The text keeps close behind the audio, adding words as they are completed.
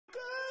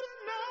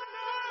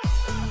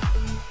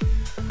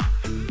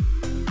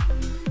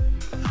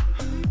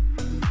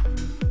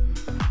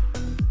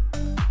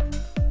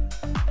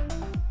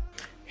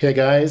Hey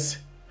guys,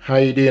 how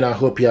you doing? I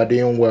hope you are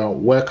doing well.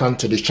 Welcome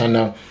to the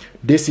channel.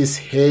 This is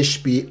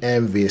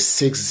HPMV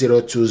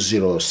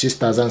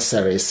 6020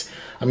 series.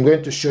 I'm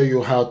going to show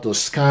you how to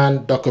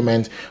scan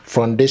document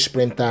from this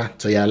printer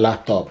to your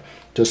laptop.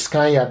 To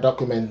scan your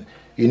document,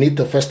 you need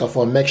to first of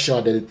all make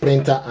sure that the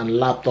printer and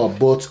laptop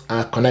both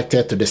are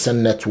connected to the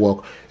same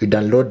network. You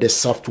download the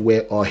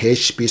software or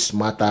HP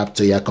Smart app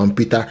to your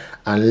computer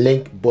and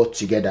link both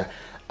together.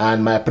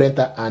 And my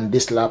printer and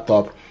this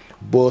laptop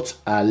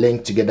both are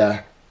linked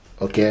together.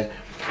 Okay,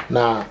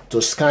 now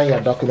to scan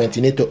your document,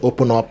 you need to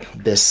open up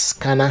the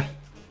scanner.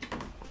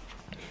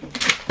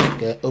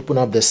 Okay, open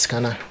up the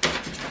scanner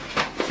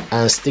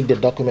and stick the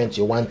document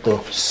you want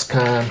to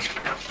scan.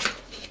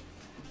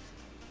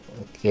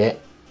 Okay,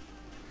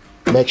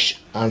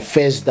 and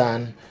face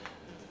down.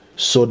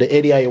 So the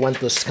area you want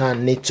to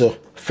scan need to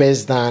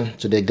face down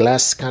to the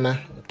glass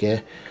scanner.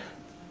 Okay,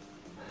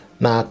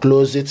 now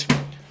close it.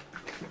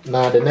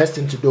 Now the next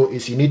thing to do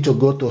is you need to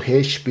go to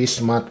HP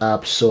Smart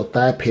app. So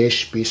type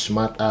HP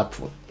Smart app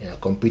for your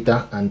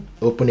computer and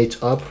open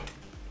it up.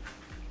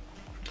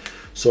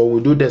 So we'll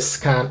do the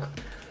scan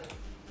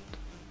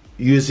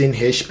using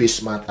HP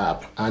Smart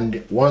app,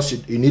 and once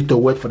you need to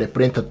wait for the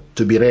printer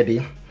to be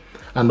ready,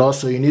 and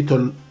also you need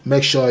to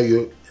make sure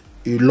you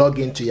log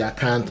into your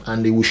account,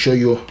 and it will show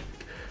you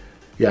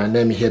your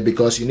name here,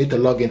 because you need to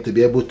log in to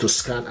be able to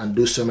scan and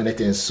do so many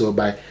things. So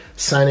by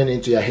signing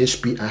into your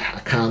HP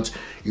account,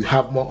 you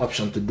have more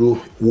options to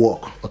do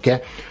work.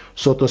 Okay,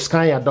 so to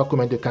scan your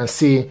document, you can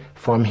see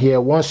from here,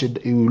 once you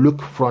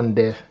look from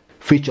the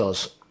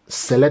features,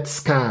 select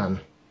scan,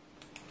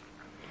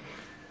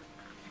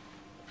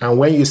 and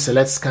when you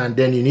select scan,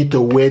 then you need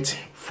to wait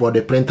for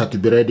the printer to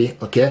be ready.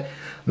 Okay,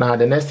 now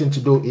the next thing to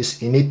do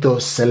is you need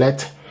to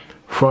select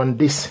from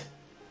this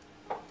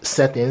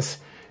settings,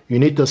 you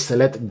need to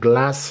select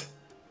glass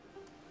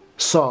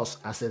source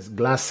as a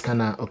glass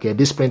scanner. Okay,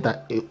 this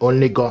printer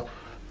only got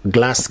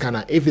glass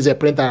scanner. If it's a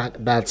printer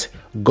that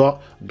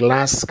got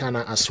glass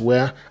scanner as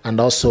well and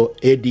also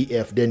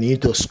ADF, then you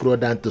need to scroll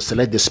down to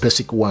select the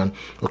specific one.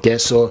 Okay,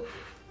 so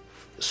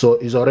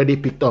it's already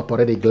picked up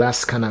already glass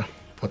scanner.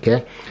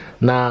 Okay,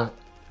 now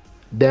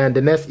then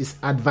the next is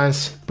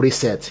advanced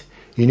preset.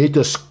 You need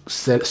to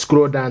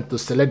scroll down to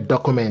select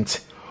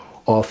document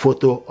or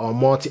photo or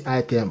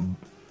multi-item,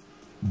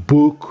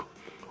 book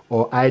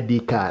or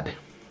ID card.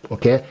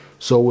 Okay,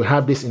 so we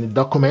have this in the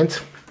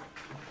document.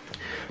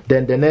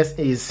 Then the next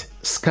is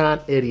scan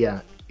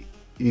area.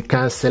 You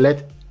can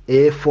select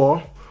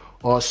A4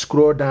 or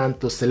scroll down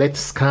to select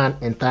scan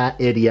entire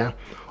area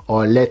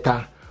or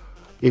letter.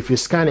 If you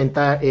scan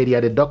entire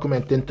area, the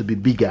document tends to be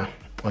bigger.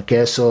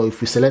 Okay, so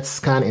if you select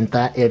scan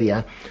entire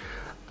area,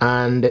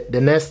 and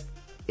the next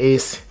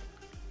is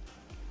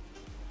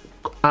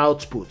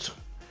output.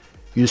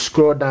 You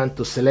scroll down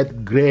to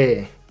select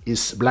gray,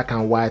 is black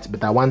and white,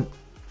 but I want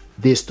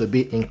this to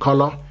be in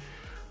color.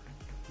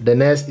 The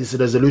next is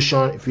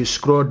resolution. If you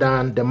scroll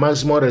down, the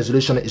maximum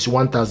resolution is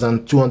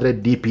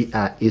 1200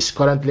 dpi. It's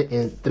currently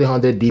in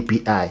 300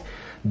 dpi.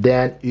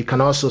 Then you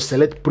can also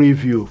select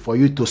preview for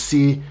you to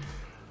see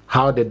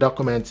how the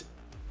document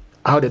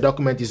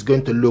is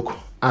going to look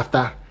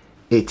after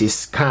it is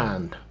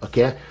scanned.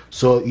 Okay,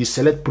 so you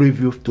select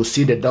preview to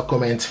see the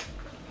document.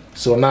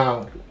 So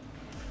now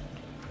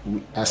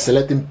we are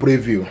selecting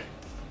preview.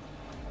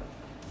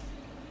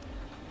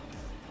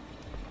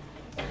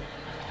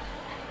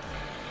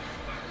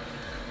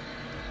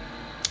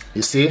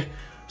 You see,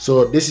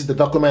 so this is the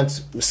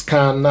document we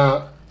scan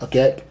now.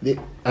 Okay,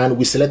 and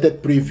we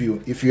selected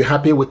preview. If you're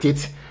happy with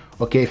it,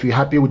 okay, if you're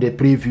happy with the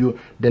preview,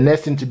 the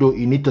next thing to do,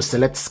 you need to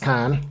select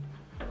scan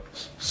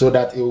so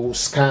that it will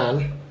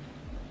scan.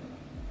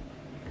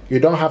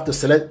 You don't have to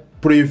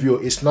select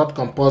preview, it's not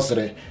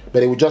compulsory,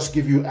 but it will just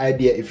give you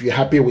idea. If you're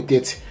happy with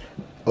it,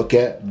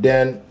 okay,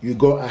 then you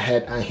go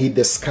ahead and hit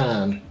the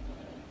scan.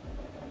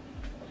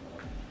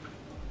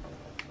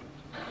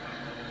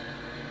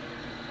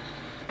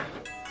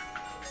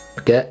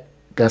 Okay,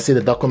 you can see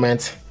the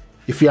document.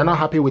 If you are not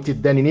happy with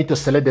it, then you need to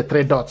select the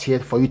three dots here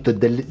for you to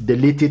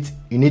delete it.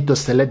 You need to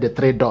select the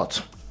three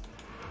dots,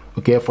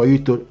 okay, for you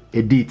to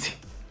edit,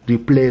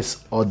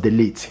 replace or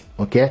delete.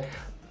 Okay,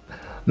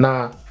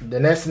 now the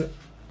next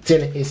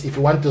thing is if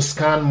you want to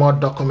scan more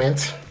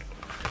documents,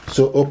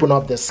 so open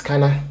up the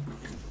scanner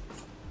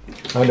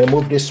and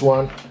remove this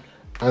one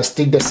and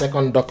stick the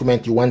second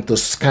document you want to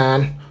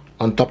scan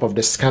on top of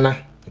the scanner.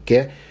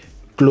 Okay,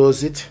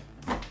 close it.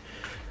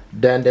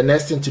 Then the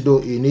next thing to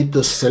do, you need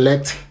to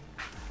select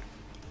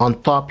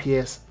on top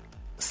here,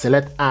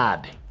 select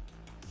add.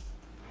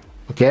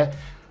 Okay,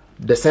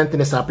 the same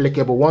thing is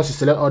applicable. Once you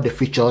select all the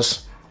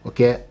features,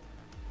 okay,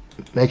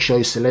 make sure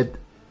you select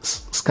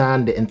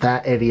scan the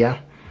entire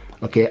area.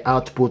 Okay,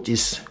 output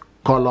is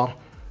color,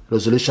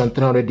 resolution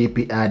 300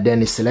 dpi.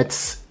 Then it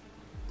selects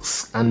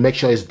and make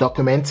sure it's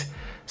document,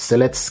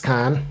 select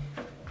scan.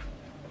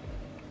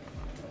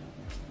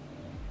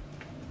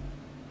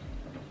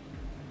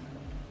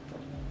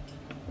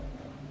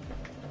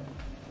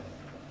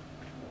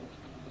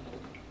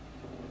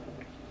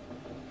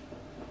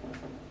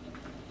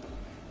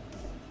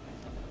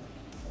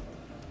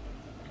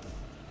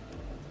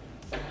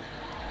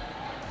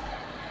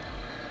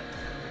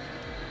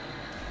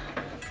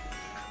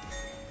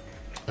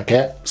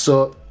 Okay,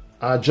 so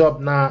our job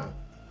now,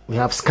 we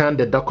have scanned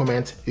the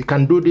document. You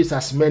can do this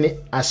as many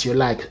as you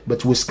like,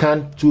 but we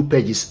scan 2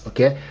 pages.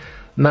 Okay,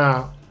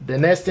 now the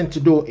next thing to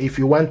do, if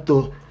you want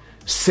to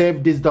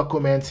save this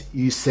document,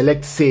 you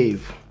select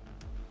save,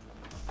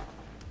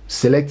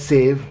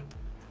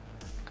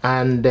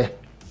 and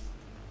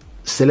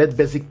select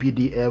basic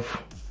PDF.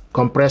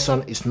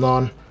 Compression is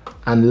none,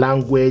 and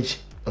language,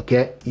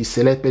 okay, you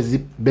select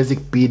basic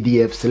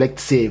PDF,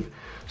 select save.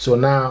 So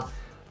now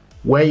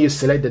when you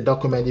select the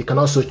document, you can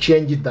also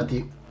change it, that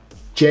it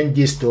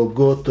changes to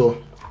go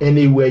to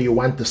anywhere you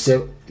want to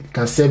save. You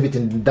can save it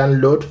in the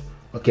download,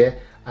 okay,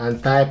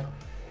 and type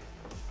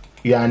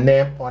your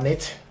name on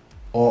it,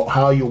 or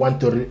how you want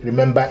to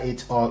remember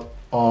it,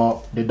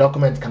 or the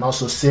document can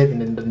also save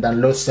in the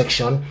download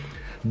section.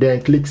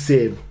 Then click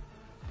save,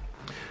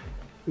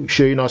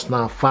 showing us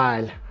now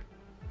file.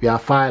 Your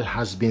file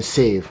has been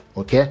saved.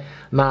 Okay,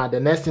 now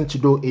the next thing to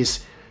do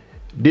is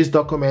this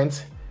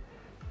document,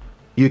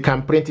 you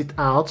can print it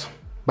out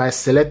by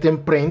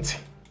selecting print.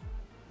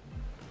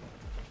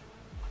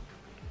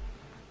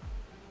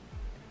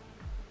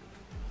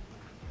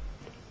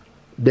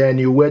 Then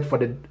you wait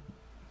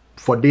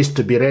for this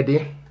to be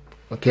ready.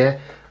 Okay,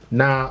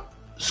 now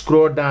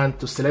scroll down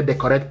to select the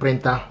correct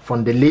printer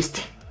from the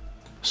list.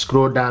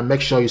 Scroll down,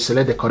 make sure you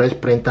select the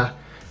correct printer.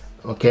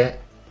 Okay,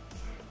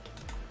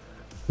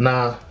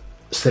 now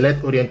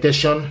select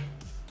orientation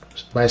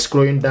by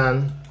scrolling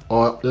down,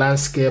 or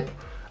landscape,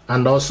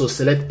 and also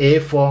select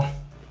A4.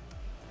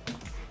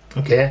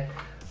 Okay,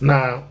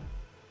 now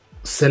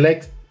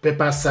select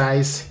paper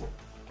size,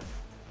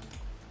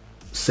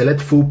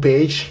 select full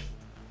page.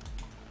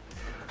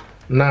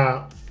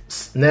 Now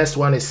next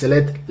one is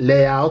select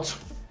layout.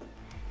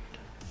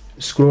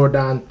 Scroll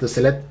down to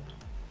select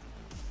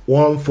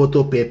 1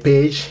 photo per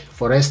page,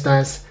 for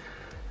instance.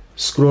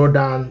 Scroll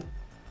down,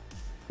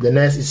 the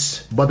next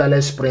is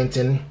borderless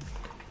printing,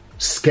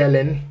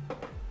 scaling,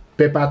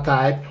 paper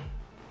type,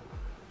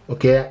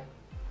 okay,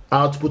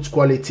 output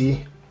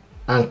quality,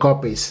 and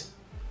copies.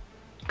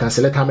 You can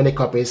select how many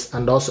copies,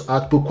 and also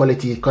output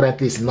quality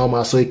currently is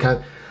normal, so you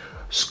can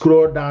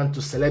scroll down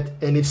to select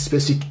any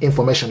specific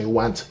information you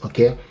want,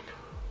 okay,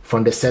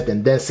 from the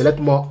setting. Then select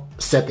more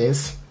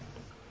settings.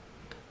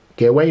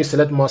 Okay, when you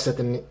select more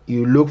setting,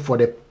 you look for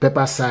the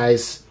paper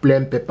size,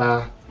 plain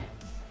paper,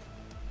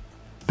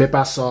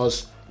 paper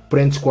source,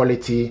 print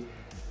quality,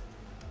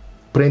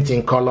 print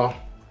in color,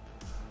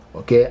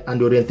 okay,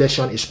 and the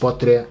orientation is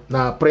portrait.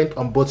 Now print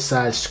on both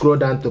sides. Scroll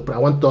down to, I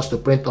want us to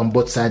print on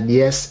both sides.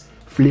 Yes,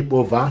 flip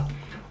over.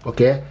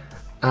 Okay,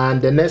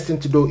 and the next thing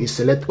to do is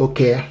select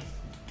OK.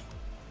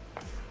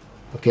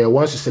 Okay,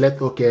 once you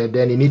select OK,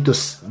 then you need to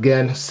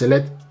again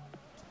select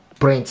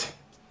print.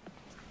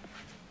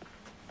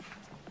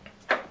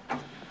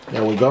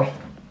 There we go.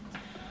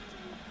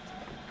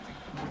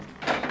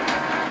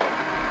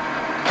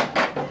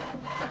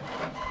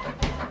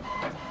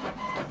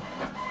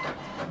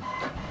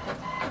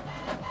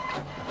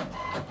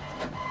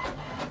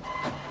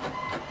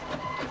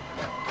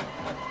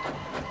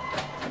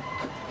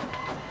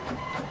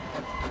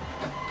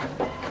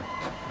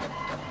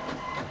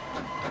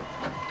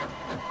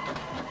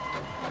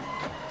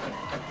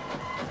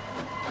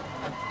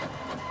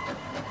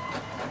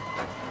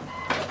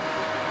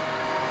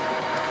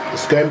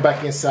 It's going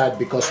back inside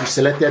because we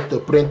selected to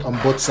print on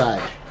both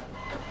sides.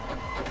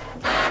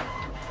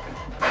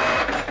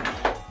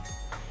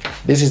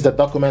 This is the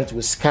document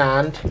we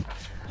scanned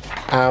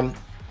and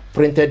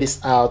printed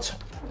this out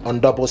on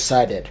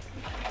double-sided.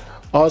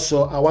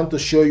 Also, I want to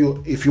show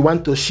you, if you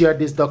want to share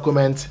this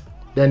document,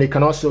 then you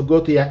can also go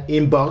to your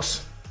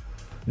inbox,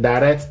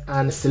 direct,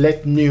 and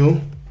select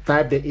new.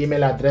 Type the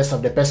email address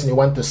of the person you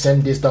want to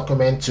send this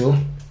document to.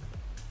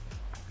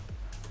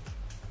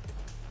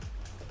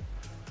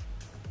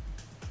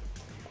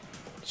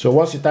 So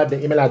once you type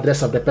the email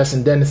address of the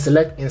person, then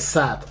select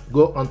insert.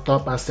 Go on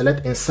top and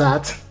select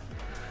insert.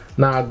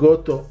 Now go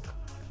to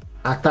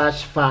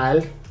attach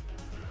file.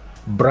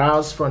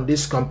 Browse from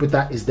this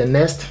computer is the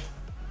next.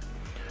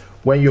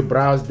 When you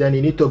browse, then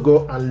you need to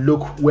go and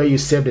look where you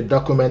save the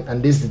document,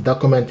 and this is the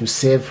document you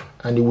save,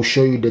 and it will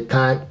show you the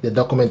time the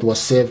document was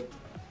saved.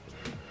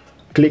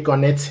 Click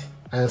on it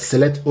and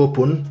select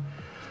open.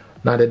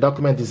 Now the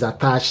document is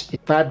attached.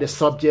 Type the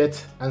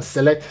subject and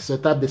select, so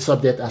type the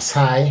subject as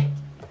hi.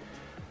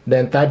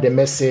 Then type the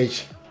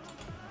message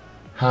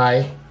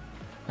hi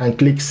and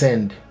click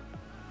send.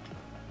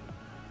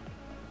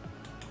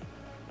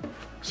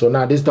 So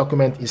now this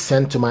document is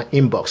sent to my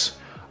inbox.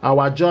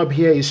 Our job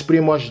here is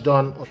pretty much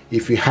done.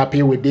 If you're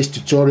happy with this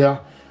tutorial,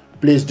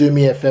 please do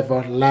me a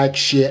favor, like,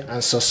 share,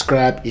 and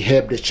subscribe. It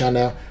helps the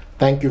channel.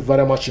 Thank you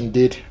very much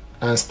indeed,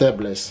 and stay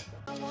blessed.